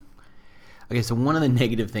Okay, so one of the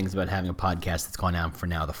negative things about having a podcast that's gone on for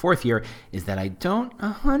now the 4th year is that I don't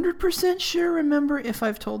 100% sure remember if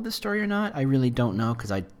I've told this story or not. I really don't know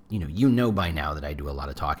because you know by now that I do a lot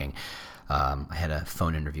of talking. I had a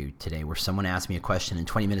phone interview today where someone asked me a question and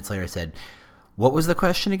 20 minutes later I said, "What was the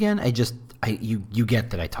question again?" You get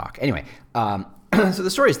that I talk. Anyway, so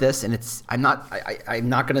the story is this, and I'm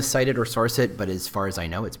not going to cite it or source it, but as far as I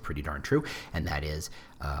know, it's pretty darn true. And that is,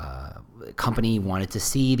 a company wanted to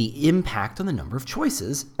see the impact on the number of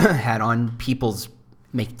choices had on people's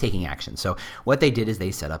taking action. So what they did is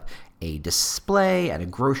they set up a display at a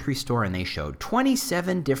grocery store, and they showed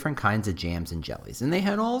 27 different kinds of jams and jellies. And they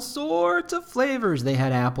had all sorts of flavors. They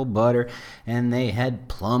had apple butter, and they had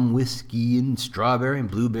plum whiskey, and strawberry,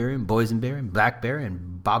 and blueberry, and boysenberry, and blackberry,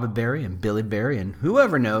 and baba berry, and billy berry, and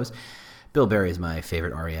whoever knows. Bill Berry is my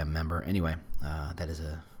favorite REM member. Anyway, that is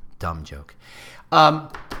a dumb joke.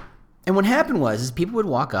 And what happened was people would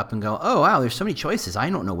walk up and go, "Oh, wow, there's so many choices. I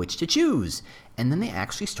don't know which to choose." And then they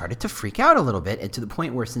actually started to freak out a little bit, and to the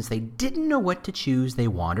point where since they didn't know what to choose, they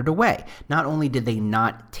wandered away. Not only did they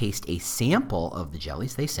not taste a sample of the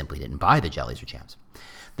jellies, they simply didn't buy the jellies or jams.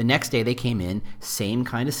 The next day they came in, same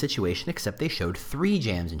kind of situation, except they showed 3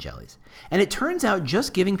 jams and jellies. And it turns out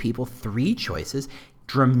just giving people 3 choices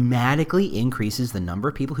dramatically increases the number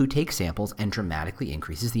of people who take samples and dramatically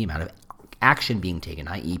increases the amount of action being taken,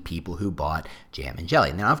 i.e. people who bought jam and jelly.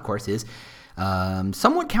 And that, of course, is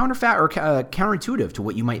somewhat counterintuitive to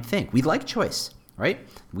what you might think. We like choice, right?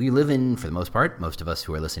 We live in, for the most part, most of us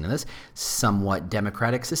who are listening to this, somewhat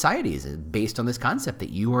democratic societies based on this concept that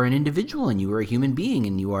you are an individual and you are a human being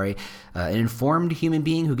and you are an informed human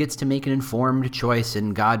being who gets to make an informed choice.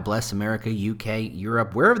 And God bless America, UK,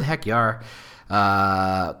 Europe, wherever the heck you are,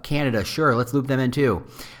 Canada, sure, let's loop them in too.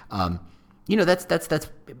 That's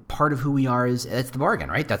part of who we are. That's the bargain,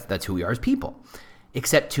 right? That's who we are as people.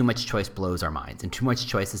 Except too much choice blows our minds, and too much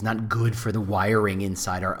choice is not good for the wiring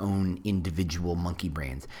inside our own individual monkey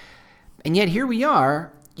brains. And yet here we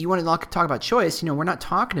are. You want to talk about choice? We're not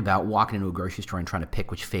talking about walking into a grocery store and trying to pick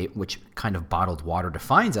which kind of bottled water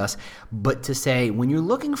defines us, but to say when you're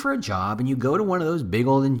looking for a job and you go to one of those big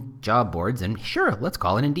old job boards, and sure, let's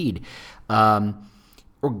call it Indeed.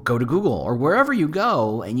 Or go to Google or wherever you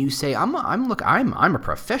go and you say, I'm a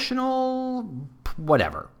professional,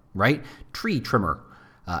 whatever, right? Tree trimmer.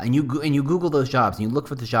 And you Google those jobs and you look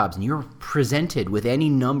for the jobs and you're presented with any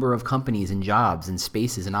number of companies and jobs and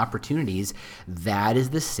spaces and opportunities. That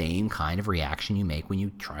is the same kind of reaction you make when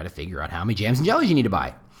you try to figure out how many jams and jellies you need to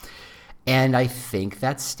buy. And I think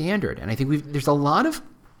that's standard. And I think there's a lot of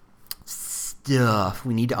stuff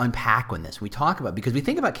we need to unpack when we talk about, because we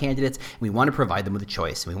think about candidates and we want to provide them with a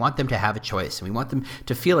choice and we want them to have a choice and we want them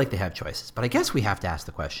to feel like they have choices. But I guess we have to ask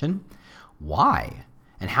the question, why?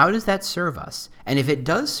 And how does that serve us? And if it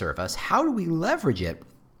does serve us, how do we leverage it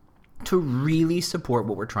to really support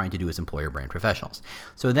what we're trying to do as employer brand professionals?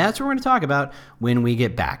 So that's what we're going to talk about when we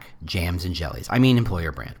get back. Jams and jellies. I mean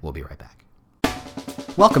employer brand. We'll be right back.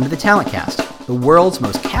 Welcome to the Talent Cast, the world's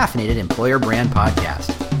most caffeinated employer brand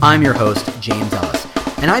podcast. I'm your host, James Ellis,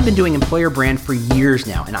 and I've been doing employer brand for years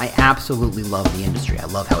now, and I absolutely love the industry. I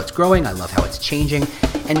love how it's growing. I love how it's changing,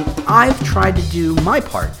 and I've tried to do my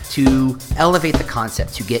part to elevate the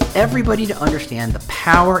concept, to get everybody to understand the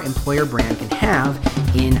power employer brand can have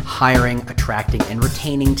in hiring, attracting, and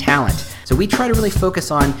retaining talent. So we try to really focus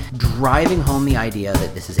on driving home the idea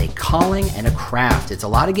that this is a calling and a craft. It's a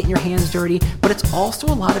lot of getting your hands dirty, but it's also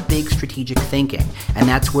a lot of big strategic thinking. And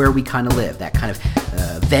that's where we kind of live, that kind of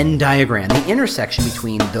Venn diagram, the intersection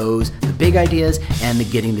between the big ideas and the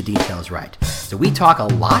getting the details right. So we talk a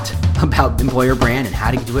lot about employer brand and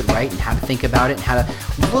how to do it right and how to think about it and how to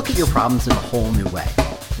look at your problems in a whole new way.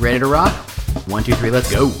 Ready to rock? 1, 2, 3, let's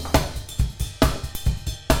go.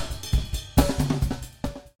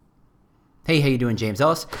 Hey, how you doing, James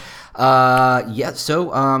Ellis?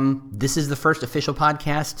 This is the first official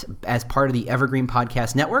podcast as part of the Evergreen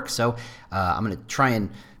Podcast Network. So I'm going to try and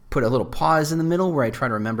put a little pause in the middle where I try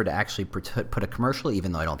to remember to actually put a commercial,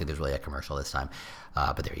 even though I don't think there's really a commercial this time.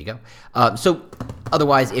 But there you go. So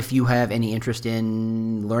otherwise, if you have any interest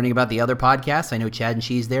in learning about the other podcasts, I know Chad and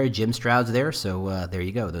She's there, Jim Stroud's there. So there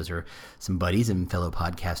you go. Those are some buddies and fellow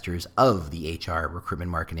podcasters of the HR,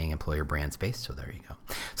 recruitment, marketing, employer brand space. So there you go.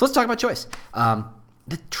 So let's talk about choice.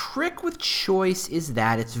 The trick with choice is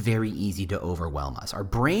that it's very easy to overwhelm us. Our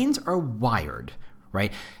brains are wired,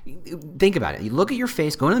 right? Think about it. You look at your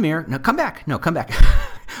face, go in the mirror. No, come back.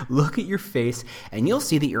 Look at your face, and you'll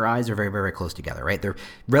see that your eyes are very, very close together, right? They're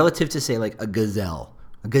relative to, say, like a gazelle,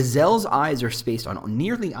 A gazelle's eyes are spaced on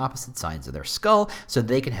nearly opposite sides of their skull so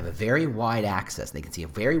they can have a very wide access. They can see a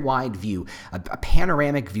very wide view, a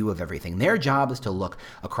panoramic view of everything. Their job is to look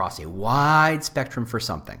across a wide spectrum for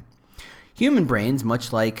something. Human brains,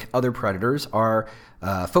 much like other predators, are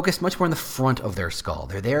focused much more on the front of their skull.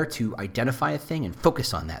 They're there to identify a thing and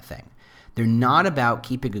focus on that thing. They're not about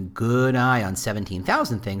keeping a good eye on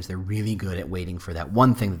 17,000 things. They're really good at waiting for that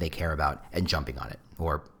one thing that they care about and jumping on it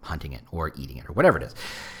or hunting it or eating it or whatever it is.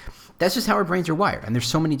 That's just how our brains are wired. And there's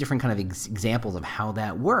so many different kind of examples of how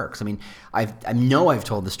that works. I mean, I know I've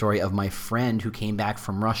told the story of my friend who came back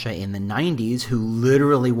from Russia in the 90s who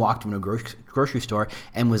literally walked into a grocery store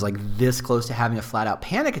and was like this close to having a flat-out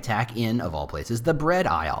panic attack in, of all places, the bread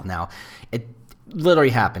aisle. Now, it literally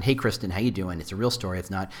happened. Hey, Kristen, how you doing? It's a real story. It's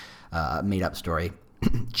not a made-up story.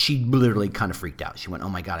 She literally kind of freaked out. She went, oh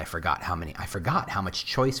my God, I forgot how much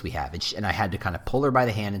choice we have. And I had to kind of pull her by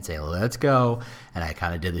the hand and say, let's go. And I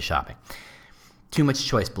kind of did the shopping. Too much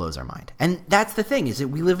choice blows our mind. And that's the thing, is that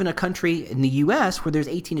we live in a country in the U.S. where there's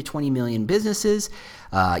 18 to 20 million businesses.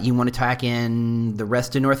 You want to tack in the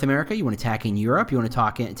rest of North America. You want to tack in Europe. You want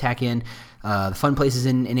to tack in the fun places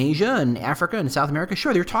in Asia and Africa and South America.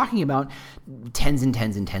 Sure, they're talking about tens and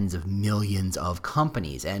tens and tens of millions of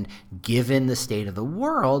companies. And given the state of the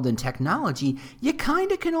world and technology, you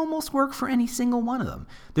kind of can almost work for any single one of them.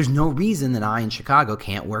 There's no reason that I in Chicago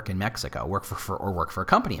can't work in Mexico, work for a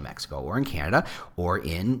company in Mexico or in Canada or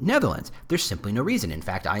in Netherlands. There's simply no reason. In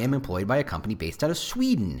fact, I am employed by a company based out of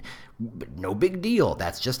Sweden. No big deal.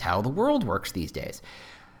 That's just how the world works these days.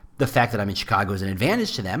 The fact that I'm in Chicago is an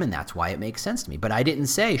advantage to them, and that's why it makes sense to me. But I didn't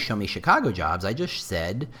say, show me Chicago jobs. I just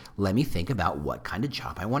said, let me think about what kind of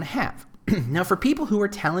job I want to have. Now, for people who are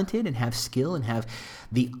talented and have skill and have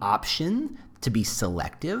the option to be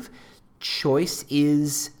selective, choice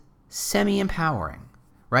is semi-empowering,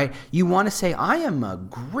 right? You want to say, I am a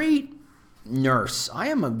great nurse. I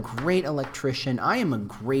am a great electrician. I am a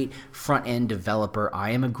great front-end developer.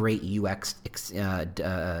 I am a great UX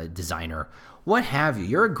designer. What have you.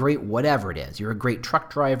 You're a great whatever it is. You're a great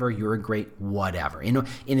truck driver. You're a great whatever. In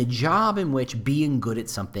a job in which being good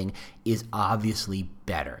at something is obviously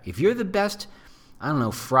better. If you're the best, I don't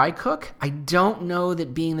know, fry cook, I don't know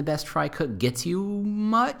that being the best fry cook gets you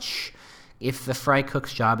much if the fry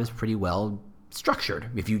cook's job is pretty well structured,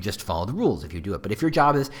 if you just follow the rules, if you do it. But if your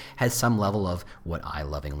job has some level of what I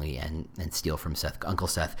lovingly and steal from Uncle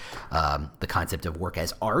Seth, the concept of work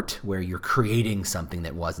as art, where you're creating something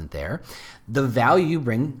that wasn't there, the value you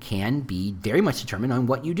bring can be very much determined on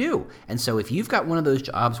what you do. And so if you've got one of those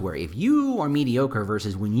jobs where if you are mediocre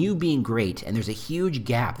versus when you being great, and there's a huge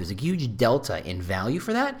gap, there's a huge delta in value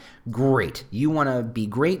for that, great. You want to be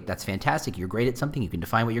great, that's fantastic. You're great at something, you can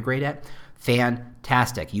define what you're great at.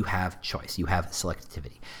 Fantastic. You have choice. You have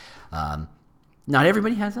selectivity. Not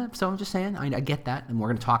everybody has that, so I'm just saying, I get that. And we're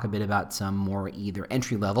going to talk a bit about some more either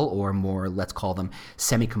entry-level or more, let's call them,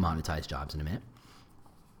 semi-commoditized jobs in a minute.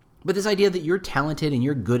 But this idea that you're talented and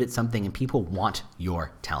you're good at something and people want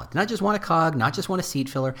your talent. Not just want a cog, not just want a seat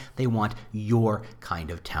filler, they want your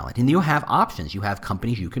kind of talent. And you have options. You have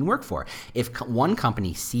companies you can work for. If one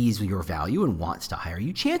company sees your value and wants to hire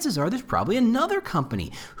you, chances are there's probably another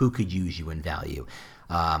company who could use you in value.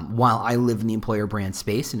 While I live in the employer brand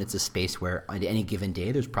space, and it's a space where on any given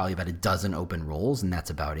day there's probably about a dozen open roles, and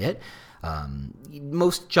that's about it.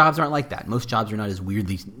 Most jobs aren't like that. Most jobs are not as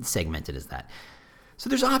weirdly segmented as that. So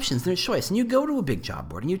there's options, there's choice, and you go to a big job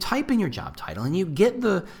board and you type in your job title and you get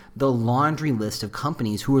the laundry list of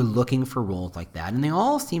companies who are looking for roles like that, and they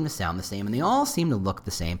all seem to sound the same and they all seem to look the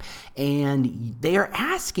same, and they are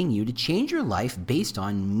asking you to change your life based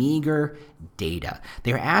on meager data.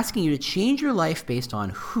 They're asking you to change your life based on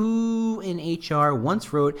who in HR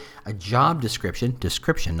once wrote a job description,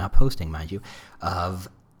 not posting, mind you, of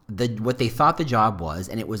what they thought the job was,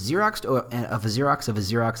 and it was Xeroxed of a Xerox of a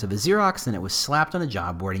Xerox of a Xerox, and it was slapped on a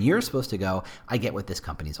job board, and you're supposed to go, I get what this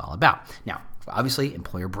company's all about. Now, obviously,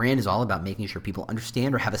 employer brand is all about making sure people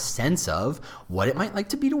understand or have a sense of what it might like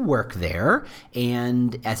to be to work there,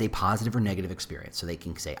 and as a positive or negative experience, so they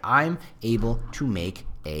can say, I'm able to make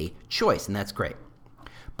a choice, and that's great.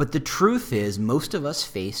 But the truth is, most of us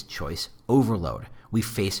face choice overload. We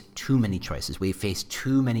face too many choices. We face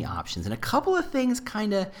too many options. And a couple of things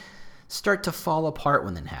kind of start to fall apart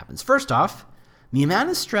when that happens. First off, the amount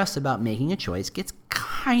of stress about making a choice gets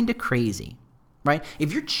kind of crazy, right?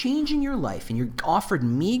 If you're changing your life and you're offered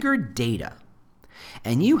meager data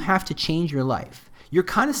and you have to change your life, you're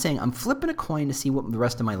kind of saying, I'm flipping a coin to see what the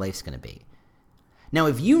rest of my life's going to be. Now,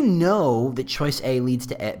 if you know that choice A leads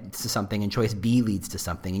to something and choice B leads to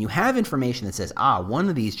something, and you have information that says, one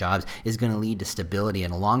of these jobs is going to lead to stability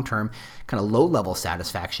and a long-term kind of low-level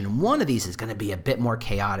satisfaction, and one of these is going to be a bit more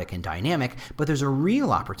chaotic and dynamic, but there's a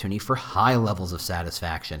real opportunity for high levels of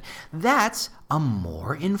satisfaction, that's a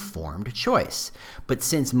more informed choice. But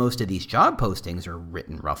since most of these job postings are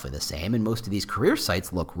written roughly the same, and most of these career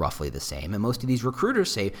sites look roughly the same, and most of these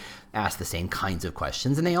recruiters ask the same kinds of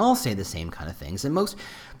questions, and they all say the same kind of things, and most,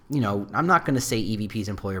 I'm not going to say EVP's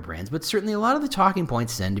employer brands, but certainly a lot of the talking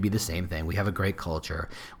points tend to be the same thing. We have a great culture.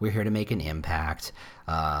 We're here to make an impact.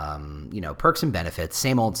 Perks and benefits,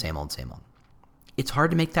 same old, same old, same old. It's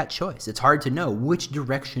hard to make that choice. It's hard to know which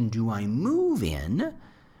direction do I move in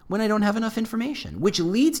when I don't have enough information, which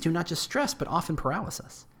leads to not just stress, but often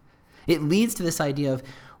paralysis. It leads to this idea of,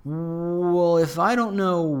 well, if I don't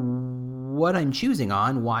know what I'm choosing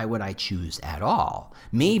on, why would I choose at all?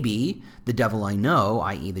 Maybe the devil I know,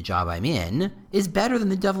 i.e. the job I'm in, is better than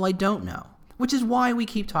the devil I don't know, which is why we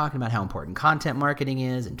keep talking about how important content marketing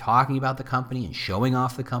is and talking about the company and showing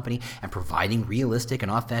off the company and providing realistic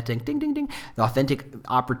and authentic,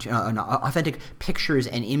 authentic pictures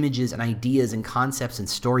and images and ideas and concepts and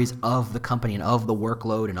stories of the company and of the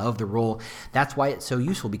workload and of the role. That's why it's so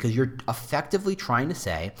useful, because you're effectively trying to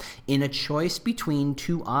say, in a choice between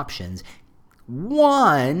two options,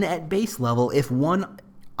 one, at base level, if one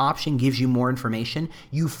option gives you more information,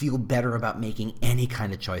 you feel better about making any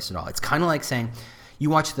kind of choice at all. It's kind of like saying, you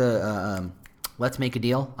watch the Let's Make a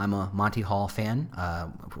Deal. I'm a Monty Hall fan.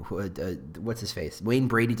 What's his face? Wayne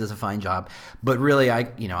Brady does a fine job, but really,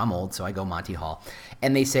 I'm old, so I go Monty Hall.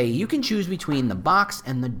 And they say you can choose between the box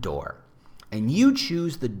and the door, and you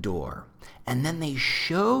choose the door. And then they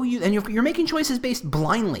show you, and you're making choices based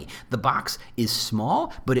blindly. The box is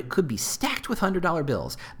small, but it could be stacked with $100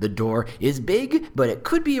 bills. The door is big, but it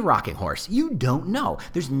could be a rocking horse. You don't know.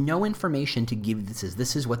 There's no information to give.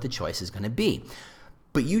 This is what the choice is going to be.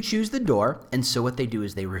 But you choose the door, and so what they do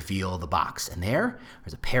is they reveal the box. And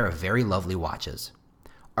there's a pair of very lovely watches.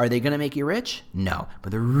 Are they going to make you rich? No,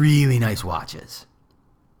 but they're really nice watches.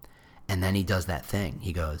 And then he does that thing.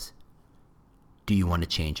 He goes, do you want to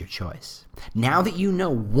change your choice? Now that you know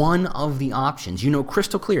one of the options, you know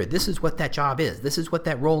crystal clear, this is what that job is. This is what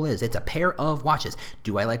that role is. It's a pair of watches.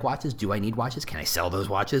 Do I like watches? Do I need watches? Can I sell those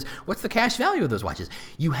watches? What's the cash value of those watches?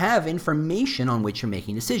 You have information on which you're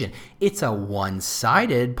making a decision. It's a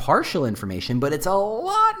one-sided, partial information, but it's a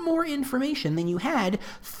lot more information than you had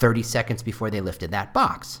 30 seconds before they lifted that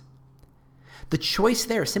box. The choice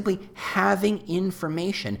there is simply having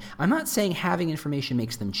information. I'm not saying having information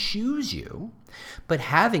makes them choose you, but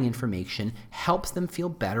having information helps them feel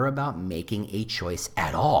better about making a choice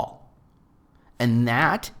at all. And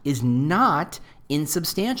that is not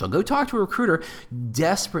insubstantial. Go talk to a recruiter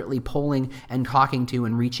desperately polling and talking to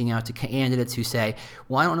and reaching out to candidates who say,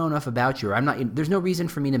 well, I don't know enough about you, or there's no reason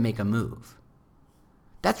for me to make a move.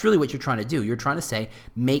 That's really what you're trying to do. You're trying to say,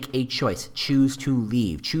 make a choice. Choose to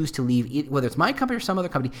leave. Choose to leave, whether it's my company or some other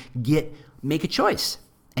company, make a choice.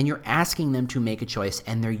 And you're asking them to make a choice,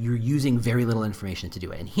 and you're using very little information to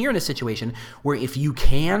do it. And here in a situation where if you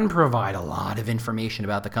can provide a lot of information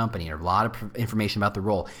about the company or a lot of information about the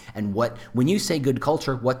role, and when you say good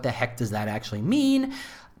culture, what the heck does that actually mean?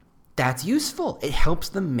 That's useful. It helps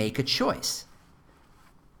them make a choice.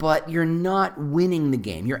 But you're not winning the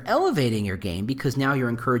game. You're elevating your game because now you're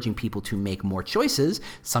encouraging people to make more choices,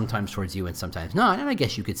 sometimes towards you and sometimes not. And I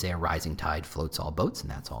guess you could say a rising tide floats all boats, and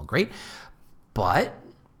that's all great. But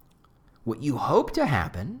what you hope to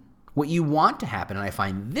happen, what you want to happen, and I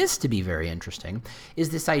find this to be very interesting, is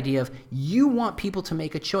this idea of you want people to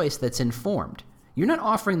make a choice that's informed. You're not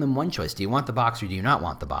offering them one choice. Do you want the box or do you not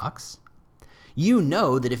want the box? You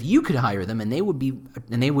know that if you could hire them and they would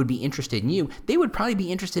be interested in you, they would probably be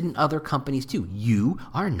interested in other companies too. You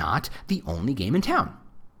are not the only game in town,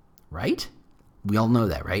 right? We all know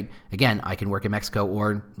that, right? Again, I can work in Mexico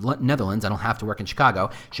or Netherlands. I don't have to work in Chicago.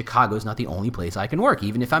 Chicago is not the only place I can work,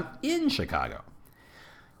 even if I'm in Chicago.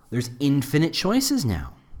 There's infinite choices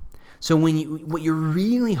now. So what you're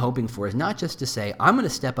really hoping for is not just to say, I'm going to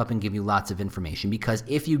step up and give you lots of information, because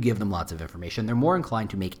if you give them lots of information, they're more inclined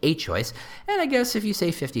to make a choice. And I guess if you say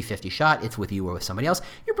 50-50 shot, it's with you or with somebody else,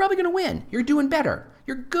 you're probably going to win. You're doing better.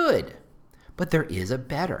 You're good. But there is a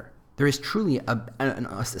better. There is truly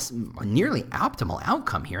a nearly optimal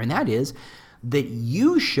outcome here, and that is that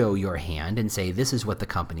you show your hand and say, this is what the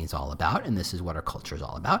company is all about, and this is what our culture is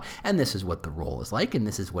all about, and this is what the role is like, and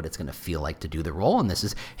this is what it's going to feel like to do the role, and this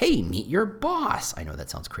is, hey, meet your boss. I know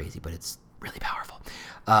that sounds crazy, but it's really powerful.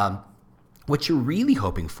 What you're really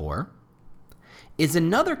hoping for is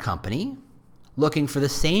another company, looking for the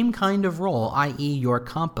same kind of role, i.e. your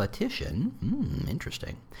competition,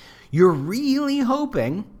 interesting, you're really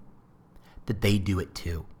hoping that they do it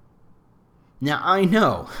too. Now, I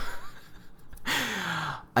know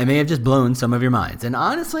I may have just blown some of your minds, and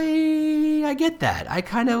honestly, I get that. I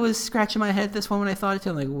kind of was scratching my head at this one when I thought it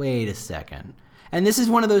too. I'm like, wait a second. And this is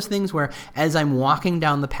one of those things where as I'm walking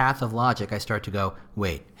down the path of logic, I start to go,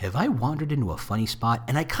 wait, have I wandered into a funny spot?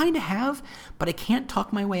 And I kind of have, but I can't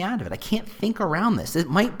talk my way out of it. I can't think around this. It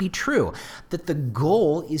might be true that the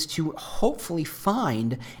goal is to hopefully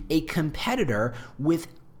find a competitor with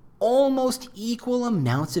almost equal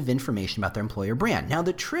amounts of information about their employer brand. Now,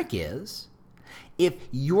 the trick is, if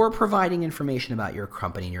you're providing information about your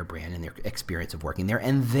company and your brand and their experience of working there,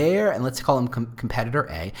 and let's call them competitor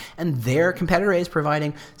A, and their competitor A is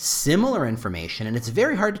providing similar information, and it's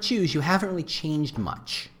very hard to choose, you haven't really changed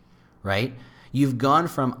much, right? You've gone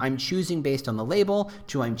from I'm choosing based on the label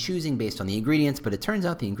to I'm choosing based on the ingredients, but it turns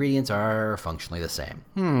out the ingredients are functionally the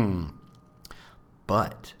same.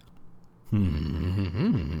 But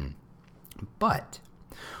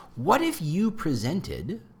what if you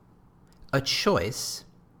presented a choice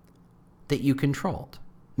that you controlled?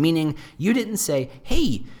 Meaning you didn't say,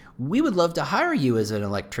 hey, we would love to hire you as an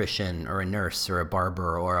electrician or a nurse or a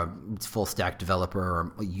barber or a full stack developer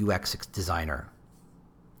or a UX designer.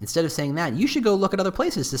 Instead of saying that, you should go look at other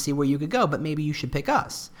places to see where you could go, but maybe you should pick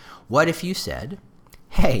us. What if you said,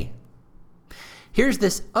 hey, here's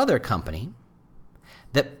this other company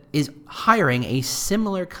that is hiring a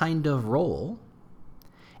similar kind of role,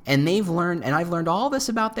 and I've learned all this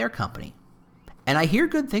about their company. And I hear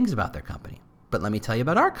good things about their company, but let me tell you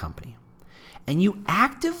about our company. And you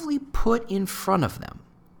actively put in front of them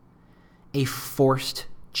a forced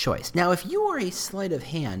choice. Now, if you are a sleight of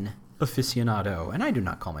hand aficionado, and I do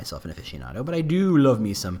not call myself an aficionado, but I do love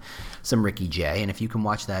me some Ricky Jay. And if you can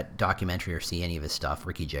watch that documentary or see any of his stuff,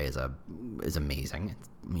 Ricky Jay is amazing.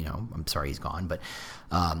 I'm sorry he's gone, but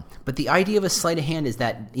the idea of a sleight of hand is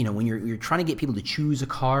that, when you're trying to get people to choose a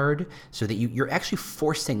card so that you're actually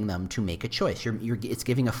forcing them to make a choice. It's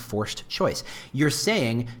giving a forced choice. You're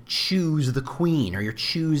saying choose the queen, or you're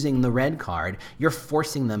choosing the red card. You're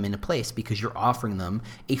forcing them into place because you're offering them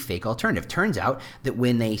a fake alternative. Turns out that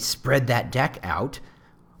when they spread that deck out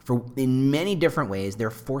in many different ways,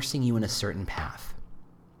 they're forcing you in a certain path.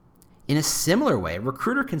 In a similar way, a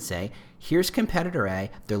recruiter can say, here's competitor A,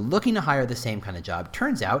 they're looking to hire the same kind of job.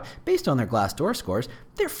 Turns out, based on their Glassdoor scores,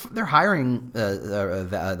 their hiring,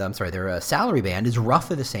 their salary band is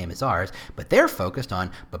roughly the same as ours, but they're focused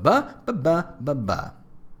on ba-ba.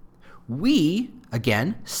 We,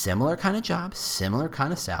 again, similar kind of job, similar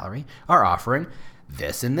kind of salary, are offering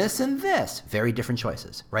this and this and this. Very different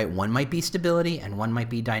choices, right? One might be stability and one might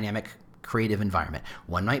be dynamic, creative environment.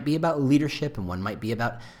 One might be about leadership and one might be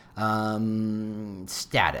about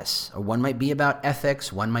status, or one might be about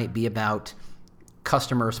ethics, one might be about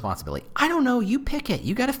customer responsibility. I don't know. You pick it.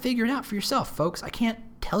 You got to figure it out for yourself, folks. I can't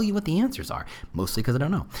tell you what the answers are, mostly because I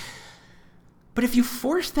don't know. But if you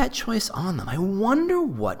force that choice on them, I wonder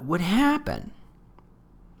what would happen.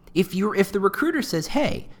 If the recruiter says,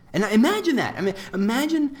 hey, and imagine that.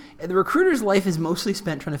 Imagine the recruiter's life is mostly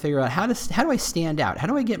spent trying to figure out how do I stand out? How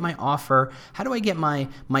do I get my offer? How do I get my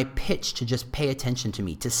pitch to just pay attention to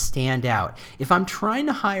me, to stand out? If I'm trying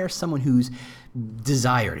to hire someone who's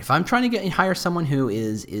desired, if I'm trying to hire someone who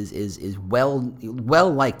is well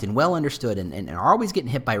liked and well understood and are always getting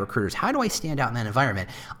hit by recruiters, how do I stand out in that environment?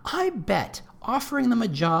 I bet offering them a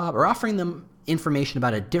job or offering them information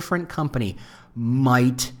about a different company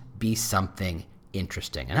might be something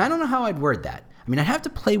interesting. And I don't know how I'd word that. I'd have to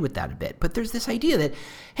play with that a bit. But there's this idea that,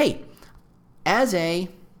 hey, as a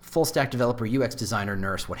full stack developer, UX designer,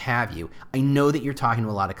 nurse, what have you, I know that you're talking to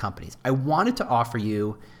a lot of companies. I wanted to offer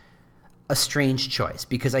you a strange choice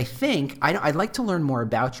because I think I'd like to learn more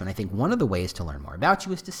about you. And I think one of the ways to learn more about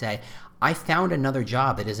you is to say, I found another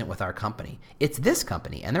job that isn't with our company. It's this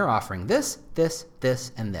company, and they're offering this, this,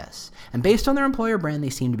 this, and this. And based on their employer brand, they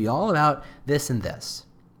seem to be all about this and this,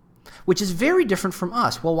 which is very different from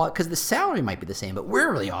us. Well, because the salary might be the same, but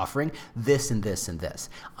we're really offering this and this and this.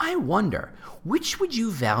 I wonder, which would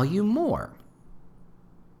you value more?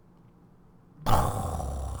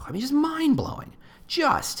 Just mind-blowing.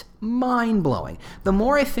 Just mind-blowing. The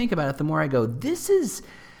more I think about it, the more I go, this is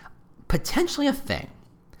potentially a thing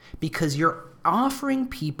because you're offering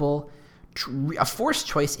people a forced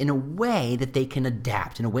choice in a way that they can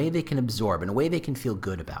adapt, in a way they can absorb, in a way they can feel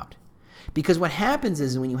good about. Because what happens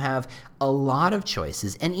is when you have a lot of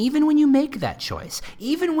choices, and even when you make that choice,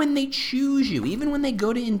 even when they choose you, even when they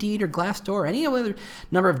go to Indeed or Glassdoor or any other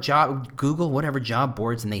number of Google, whatever job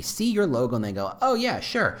boards, and they see your logo and they go, oh yeah,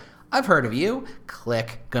 sure, I've heard of you.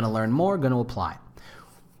 Click. Going to learn more. Going to apply.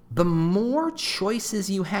 The more choices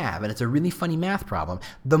you have, and it's a really funny math problem,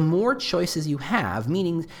 the more choices you have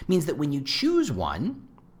means that when you choose one,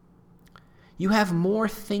 you have more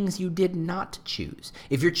things you did not choose.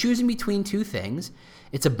 If you're choosing between two things,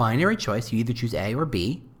 it's a binary choice. You either choose A or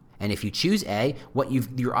B. And if you choose A,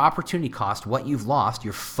 your opportunity cost, what you've lost,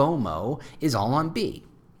 your FOMO, is all on B.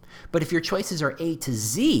 But if your choices are A to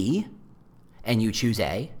Z and you choose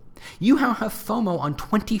A, you now have FOMO on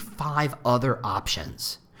 25 other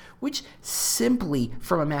options, which simply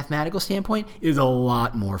from a mathematical standpoint is a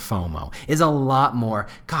lot more FOMO, is a lot more,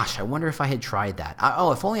 gosh, I wonder if I had tried that.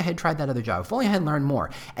 If only I had tried that other job. If only I had learned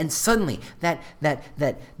more. And suddenly that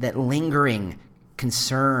lingering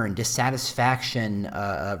concern, dissatisfaction,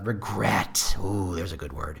 regret, ooh, there's a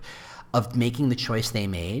good word, of making the choice they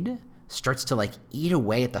made starts to eat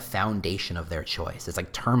away at the foundation of their choice. It's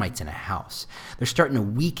like termites in a house. They're starting to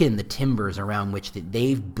weaken the timbers around which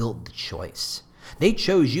they've built the choice. They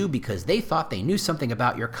chose you because they thought they knew something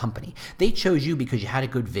about your company. They chose you because you had a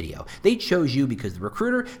good video. They chose you because the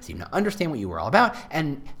recruiter seemed to understand what you were all about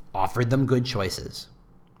and offered them good choices.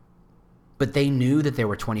 But they knew that there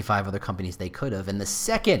were 25 other companies they could have, and the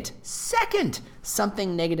second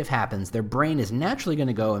something negative happens, their brain is naturally going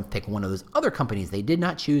to go and pick one of those other companies they did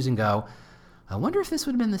not choose and go, I wonder if this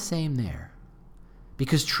would have been the same there.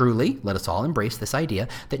 Because truly, let us all embrace this idea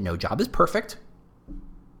that no job is perfect.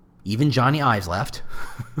 Even Johnny Ives left.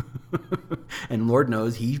 And Lord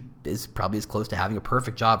knows he is probably as close to having a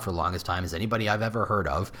perfect job for the longest time as anybody I've ever heard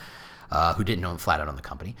of who didn't own flat out on the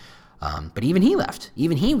company. But even he left.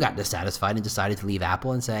 Even he got dissatisfied and decided to leave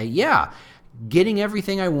Apple and say, yeah, getting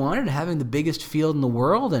everything I wanted, having the biggest field in the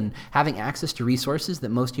world, and having access to resources that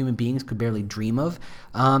most human beings could barely dream of,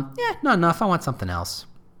 not enough. I want something else.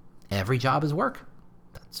 Every job is work.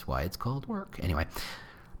 That's why it's called work. Anyway,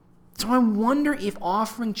 so I wonder if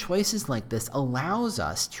offering choices like this allows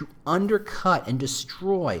us to undercut and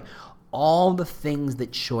destroy all the things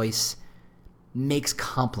that choice makes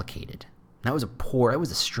complicated. That was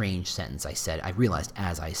a strange sentence I said. I realized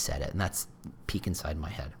as I said it, and that's peek inside my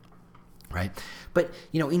head, right? But,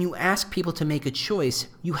 when you ask people to make a choice,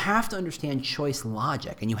 you have to understand choice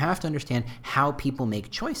logic, and you have to understand how people make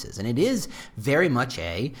choices. And it is very much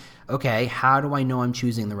okay, how do I know I'm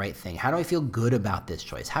choosing the right thing? How do I feel good about this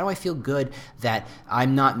choice? How do I feel good that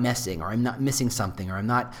I'm not messing, or I'm not missing something, or I'm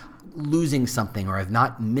not losing something, or I've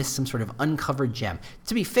not missed some sort of uncovered gem?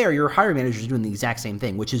 To be fair, your hiring manager is doing the exact same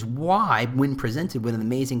thing, which is why when presented with an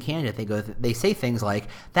amazing candidate, they say things like,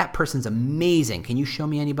 that person's amazing. Can you show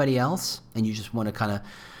me anybody else? And you just want to kind of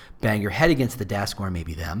bang your head against the desk, or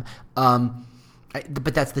maybe them.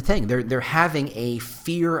 But that's the thing. They're having a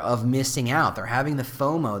fear of missing out. They're having the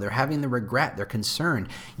FOMO. They're having the regret. They're concerned.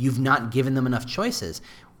 You've not given them enough choices.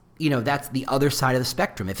 That's the other side of the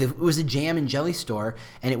spectrum. If it was a jam and jelly store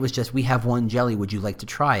and it was just, we have one jelly, would you like to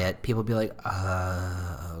try it? People would be like,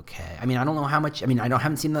 okay. I don't know how much, I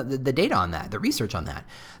haven't seen the data on that, the research on that.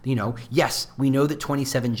 Yes, we know that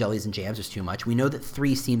 27 jellies and jams is too much. We know that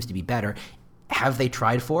 3 seems to be better. Have they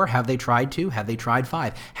tried 4? Have they tried 2? Have they tried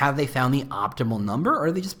 5? Have they found the optimal number, or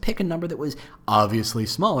did they just pick a number that was obviously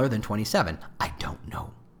smaller than 27? I don't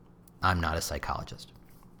know. I'm not a psychologist.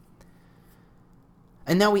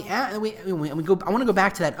 And now we go. I want to go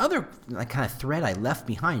back to that other kind of thread I left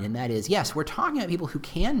behind, and that is, yes, we're talking about people who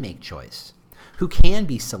can make choice, who can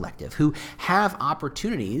be selective, who have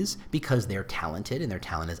opportunities because they're talented and their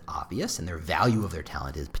talent is obvious and their value of their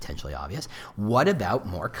talent is potentially obvious. What about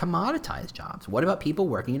more commoditized jobs? What about people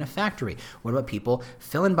working in a factory? What about people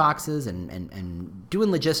filling boxes and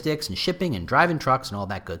doing logistics and shipping and driving trucks and all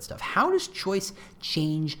that good stuff? How does choice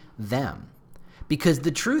change them? Because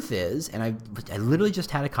the truth is, and I literally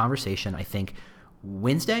just had a conversation, I think,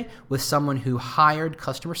 Wednesday with someone who hired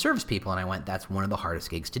customer service people, and I went, that's one of the hardest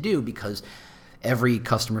gigs to do because every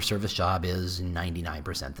customer service job is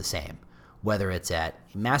 99% the same. Whether it's at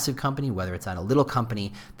a massive company, whether it's at a little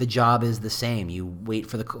company, the job is the same. You wait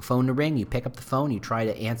for the phone to ring, you pick up the phone, you try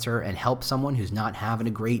to answer and help someone who's not having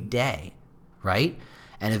a great day, right?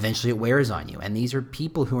 And eventually it wears on you. And these are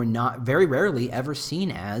people who are not very rarely ever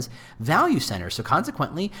seen as value centers. So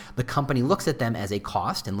consequently, the company looks at them as a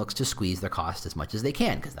cost and looks to squeeze their cost as much as they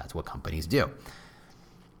can, because that's what companies do.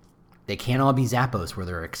 They can't all be Zappos where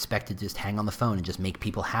they're expected to just hang on the phone and just make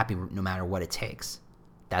people happy no matter what it takes.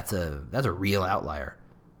 That's a real outlier.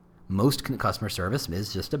 Most customer service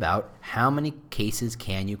is just about how many cases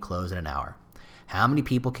can you close in an hour? How many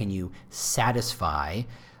people can you satisfy,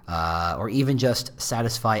 or even just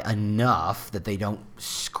satisfy enough that they don't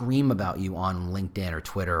scream about you on LinkedIn or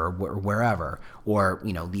Twitter or wherever, or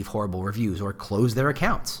leave horrible reviews or close their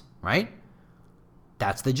accounts, right?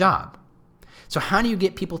 That's the job. So how do you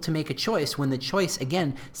get people to make a choice when the choice,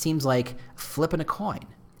 again, seems like flipping a coin?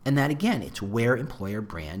 And that, again, it's where employer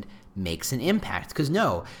brand makes an impact. Because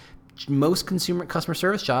no, most customer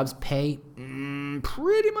service jobs pay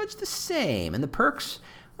pretty much the same. And the perks,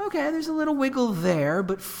 okay, there's a little wiggle there.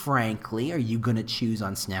 But frankly, are you going to choose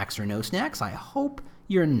on snacks or no snacks? I hope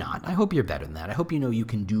you're not. I hope you're better than that. I hope you know you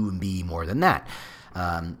can do and be more than that.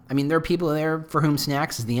 There are people there for whom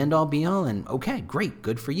snacks is the end-all, be-all, and okay, great,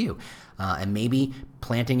 good for you. And maybe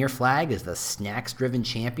planting your flag as the snacks-driven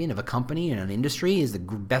champion of a company and an industry is the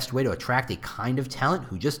best way to attract a kind of talent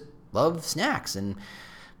who just love snacks. And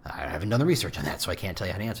I haven't done the research on that, so I can't tell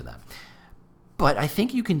you how to answer that. But I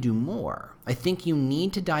think you can do more. I think you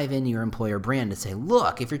need to dive into your employer brand and say,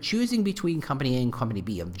 look, if you're choosing between company A and company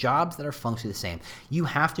B of jobs that are functionally the same, you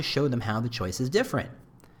have to show them how the choice is different.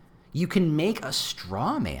 You can make a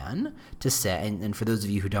straw man to say, and for those of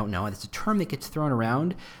you who don't know, it's a term that gets thrown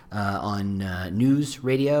around on news,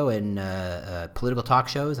 radio, and political talk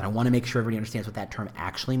shows, and I want to make sure everybody understands what that term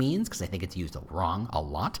actually means because I think it's used wrong a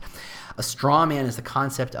lot. A straw man is the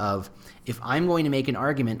concept of, if I'm going to make an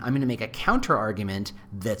argument, I'm going to make a counter argument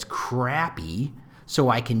that's crappy so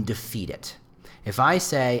I can defeat it. If I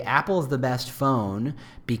say Apple's the best phone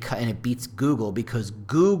and it beats Google because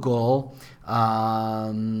Google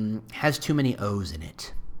has too many O's in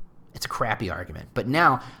it, it's a crappy argument. But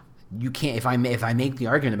now you can't. If I make the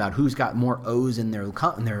argument about who's got more O's in their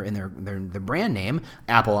brand name,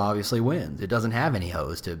 Apple obviously wins. It doesn't have any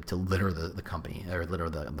O's to litter the company or litter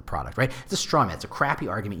the product, right? It's a straw man. It's a crappy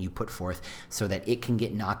argument you put forth so that it can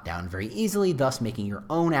get knocked down very easily, thus making your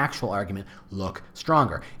own actual argument look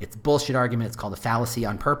stronger. It's a bullshit argument. It's called a fallacy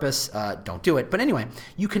on purpose. Don't do it. But anyway,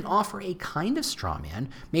 you can offer a kind of straw man,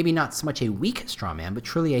 maybe not so much a weak straw man, but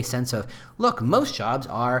truly a sense of, look, most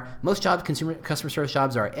customer service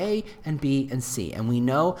jobs are A and B and C. And we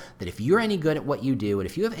know that if you're any good at what you do, and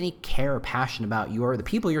if you have any care or passion about the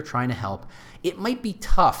people you're trying to help, it might be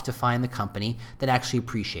tough to find the company that actually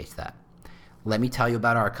appreciates that. Let me tell you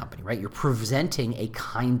about our company, right? You're presenting a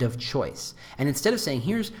kind of choice. And instead of saying,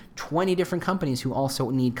 here's 20 different companies who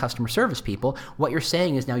also need customer service people, what you're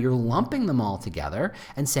saying is now you're lumping them all together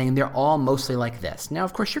and saying they're all mostly like this. Now,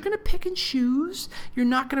 of course, you're going to pick and choose. You're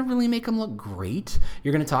not going to really make them look great.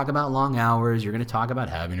 You're going to talk about long hours. You're going to talk about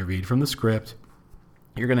having to read from the script.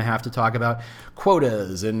 You're going to have to talk about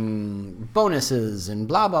quotas and bonuses and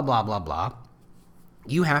blah, blah, blah, blah, blah.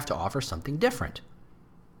 You have to offer something different.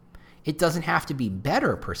 It doesn't have to be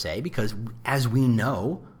better per se, because as we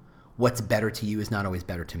know, what's better to you is not always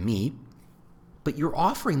better to me, but you're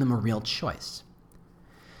offering them a real choice.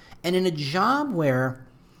 And in a job where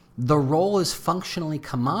the role is functionally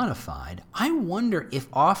commodified, I wonder if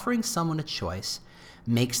offering someone a choice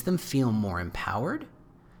makes them feel more empowered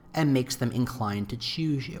and makes them inclined to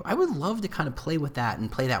choose you. I would love to kind of play with that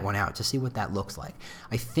and play that one out to see what that looks like.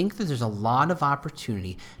 I think that there's a lot of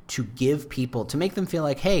opportunity to give people, to make them feel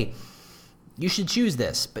like, hey, you should choose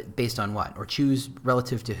this, but based on what? Or choose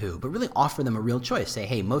relative to who? But really offer them a real choice. Say,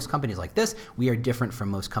 hey, most companies like this, we are different from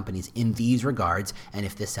most companies in these regards, and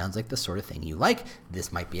if this sounds like the sort of thing you like,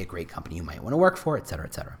 this might be a great company you might want to work for, et cetera,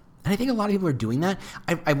 et cetera. And I think a lot of people are doing that.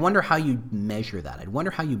 I wonder how you measure that. I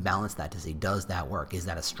wonder how you balance that to say, does that work? Is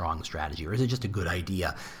that a strong strategy? Or is it just a good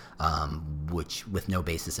idea, which with no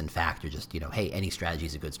basis in fact, you're just, hey, any strategy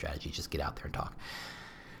is a good strategy. Just get out there and talk.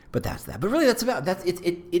 But that's that. But really,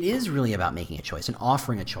 it is really about making a choice and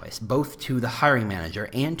offering a choice, both to the hiring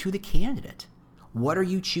manager and to the candidate. What are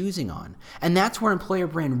you choosing on? And that's where employer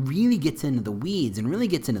brand really gets into the weeds and really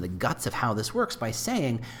gets into the guts of how this works by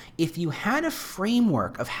saying, if you had a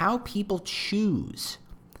framework of how people choose,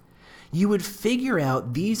 you would figure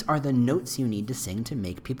out these are the notes you need to sing to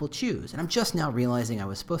make people choose. And I'm just now realizing I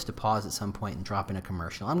was supposed to pause at some point and drop in a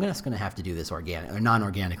commercial. I'm just going to have to do this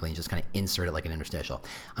non-organically and just kind of insert it like an interstitial.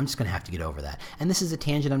 I'm just going to have to get over that. And this is a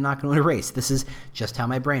tangent I'm not going to erase. This is just how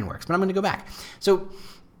my brain works. But I'm going to go back. So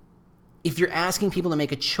if you're asking people to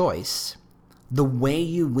make a choice, the way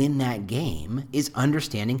you win that game is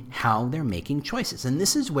understanding how they're making choices. And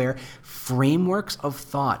this is where frameworks of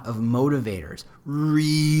thought, of motivators,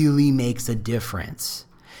 really makes a difference.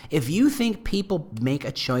 If you think people make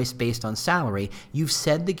a choice based on salary, you've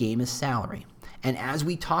said the game is salary. And as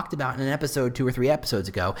we talked about in an episode 2 or 3 episodes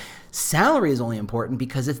ago, salary is only important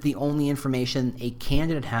because it's the only information a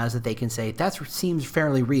candidate has that they can say, that seems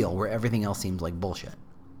fairly real, where everything else seems like bullshit.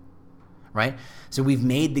 right? So we've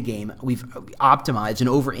made the game, we've optimized and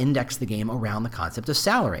over-indexed the game around the concept of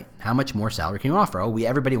salary. How much more salary can you offer?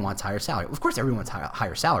 Everybody wants higher salary. Of course, everyone wants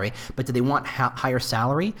higher salary, but do they want higher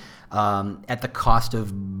salary at the cost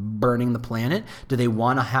of burning the planet? Do they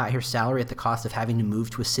want a higher salary at the cost of having to move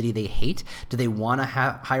to a city they hate? Do they want a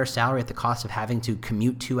higher salary at the cost of having to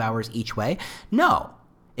commute 2 hours each way? No,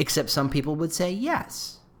 except some people would say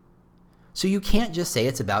yes. So you can't just say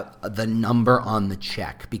it's about the number on the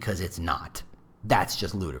check, because it's not. That's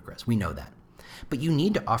just ludicrous. We know that. But you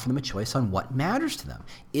need to offer them a choice on what matters to them.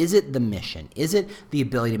 Is it the mission? Is it the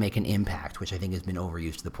ability to make an impact, which I think has been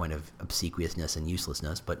overused to the point of obsequiousness and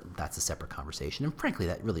uselessness, but that's a separate conversation. And frankly,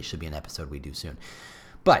 that really should be an episode we do soon.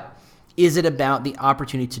 But is it about the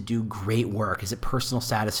opportunity to do great work? Is it personal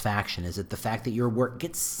satisfaction? Is it the fact that your work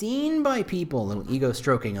gets seen by people? A little ego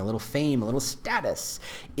stroking, a little fame, a little status?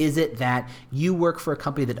 Is it that you work for a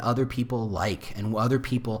company that other people like and other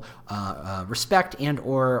people respect and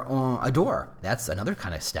or adore? That's another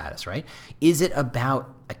kind of status, right? Is it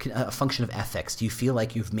about a function of ethics? Do you feel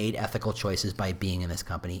like you've made ethical choices by being in this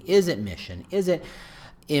company? Is it mission? Is it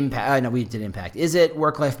impact? No, we did impact. Is it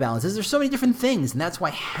work-life balance? There's so many different things, and that's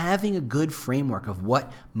why having a good framework of what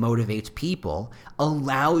motivates people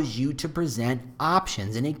allows you to present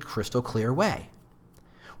options in a crystal clear way.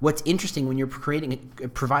 What's interesting when you're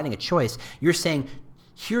providing a choice, you're saying,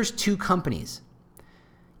 here's two companies.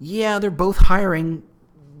 Yeah, they're both hiring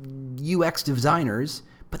UX designers,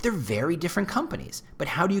 but they're very different companies. But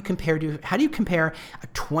how do you compare a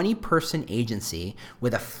 20-person agency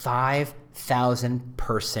with a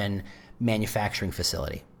 5,000-person manufacturing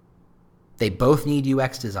facility? They both need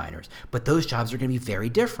UX designers, but those jobs are going to be very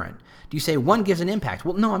different. Do you say one gives an impact?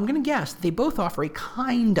 Well, no, I'm going to guess they both offer a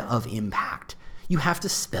kind of impact. You have to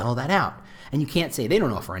spell that out. And you can't say they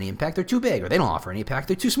don't offer any impact, they're too big, or they don't offer any impact,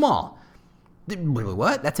 they're too small.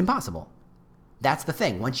 What? That's impossible. That's the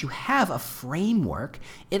thing. Once you have a framework,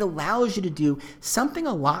 it allows you to do something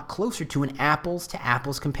a lot closer to an apples to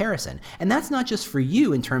apples comparison. And that's not just for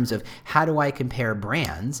you in terms of how do I compare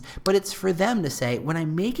brands, but it's for them to say, when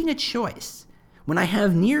I'm making a choice, when I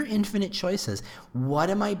have near infinite choices, what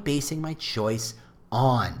am I basing my choice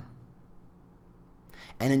on?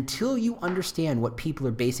 And until you understand what people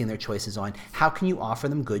are basing their choices on, how can you offer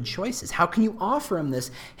them good choices? How can you offer them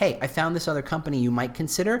this, hey, I found this other company you might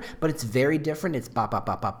consider, but it's very different. It's ba, ba,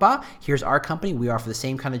 ba, ba, ba. Here's our company. We offer the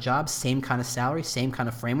same kind of job, same kind of salary, same kind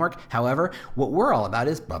of framework. However, what we're all about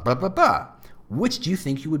is ba, ba, ba, ba. Which do you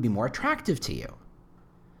think you would be more attractive to you?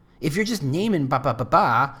 If you're just naming ba, ba, ba,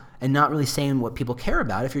 ba, and not really saying what people care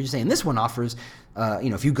about, if you're just saying this one offers,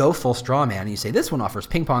 if you go full straw man and you say this one offers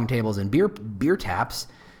ping pong tables and beer taps,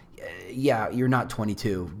 yeah, you're not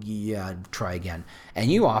 22. Yeah, try again.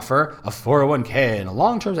 And you offer a 401k and a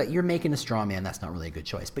long-term, you're making a straw man. That's not really a good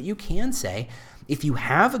choice. But you can say, if you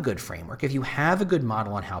have a good framework, if you have a good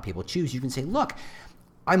model on how people choose, you can say, look,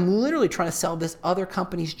 I'm literally trying to sell this other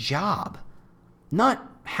company's job. Not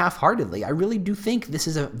half-heartedly. I really do think this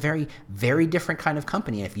is a very, very different kind of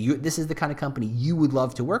company. If this is the kind of company you would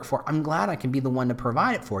love to work for, I'm glad I can be the one to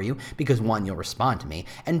provide it for you because one, you'll respond to me,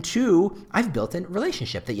 and two, I've built a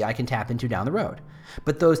relationship that I can tap into down the road.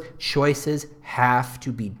 But those choices have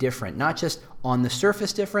to be different, not just on the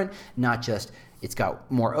surface different, not just it's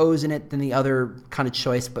got more O's in it than the other kind of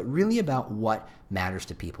choice, but really about what matters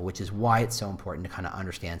to people, which is why it's so important to kind of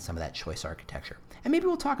understand some of that choice architecture. And maybe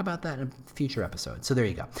we'll talk about that in a future episode. So there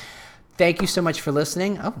you go. Thank you so much for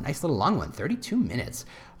listening. Oh, nice little long one, 32 minutes.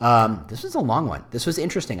 This was a long one. This was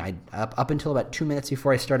interesting. Up until about 2 minutes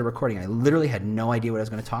before I started recording, I literally had no idea what I was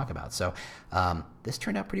going to talk about. So this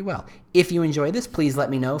turned out pretty well. If you enjoy this, please let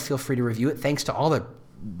me know. Feel free to review it. Thanks to all the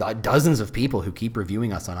dozens of people who keep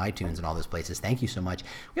reviewing us on iTunes and all those places. Thank you so much.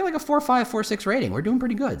 We have like a 4.5, 4.6 rating. We're doing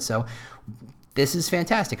pretty good. So this is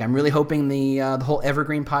fantastic. I'm really hoping the whole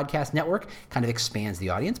Evergreen Podcast Network kind of expands the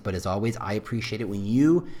audience. But as always, I appreciate it when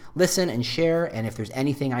you listen and share. And if there's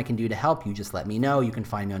anything I can do to help you, just let me know. You can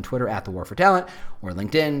find me on Twitter at The War for Talent, or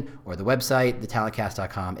LinkedIn, or the website,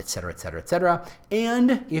 thetalentcast.com, et cetera, et cetera, et cetera.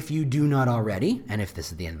 And if you do not already, and if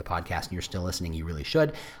this is the end of the podcast and you're still listening, you really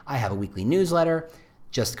should, I have a weekly newsletter.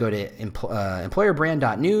 Just go to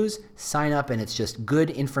employerbrand.news, sign up, and it's just good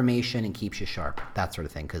information and keeps you sharp, that sort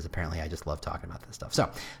of thing, because apparently I just love talking about this stuff.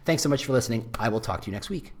 So thanks so much for listening. I will talk to you next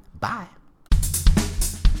week. Bye.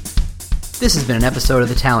 This has been an episode of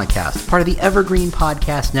The Talent Cast, part of the Evergreen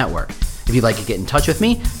Podcast Network. If you'd like to get in touch with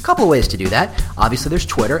me, a couple of ways to do that. Obviously, there's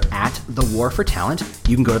Twitter at The War for Talent.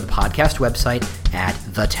 You can go to the podcast website at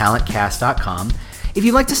thetalentcast.com. If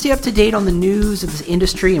you'd like to stay up to date on the news of this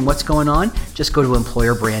industry and what's going on, just go to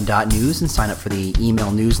employerbrand.news and sign up for the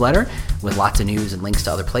email newsletter with lots of news and links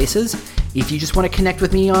to other places. If you just want to connect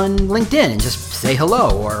with me on LinkedIn and just say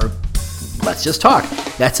hello or let's just talk,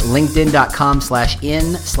 that's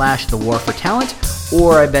linkedin.com/in/the war for talent,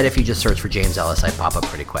 or I bet if you just search for James Ellis, I pop up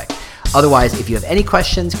pretty quick. Otherwise, if you have any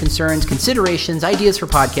questions, concerns, considerations, ideas for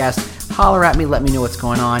podcasts, holler at me, let me know what's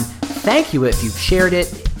going on. Thank you if you've shared it.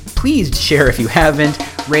 Please share if you haven't.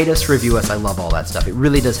 Rate us, review us. I love all that stuff. It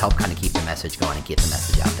really does help kind of keep the message going and get the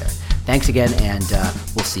message out there. Thanks again, and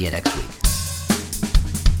we'll see you next week.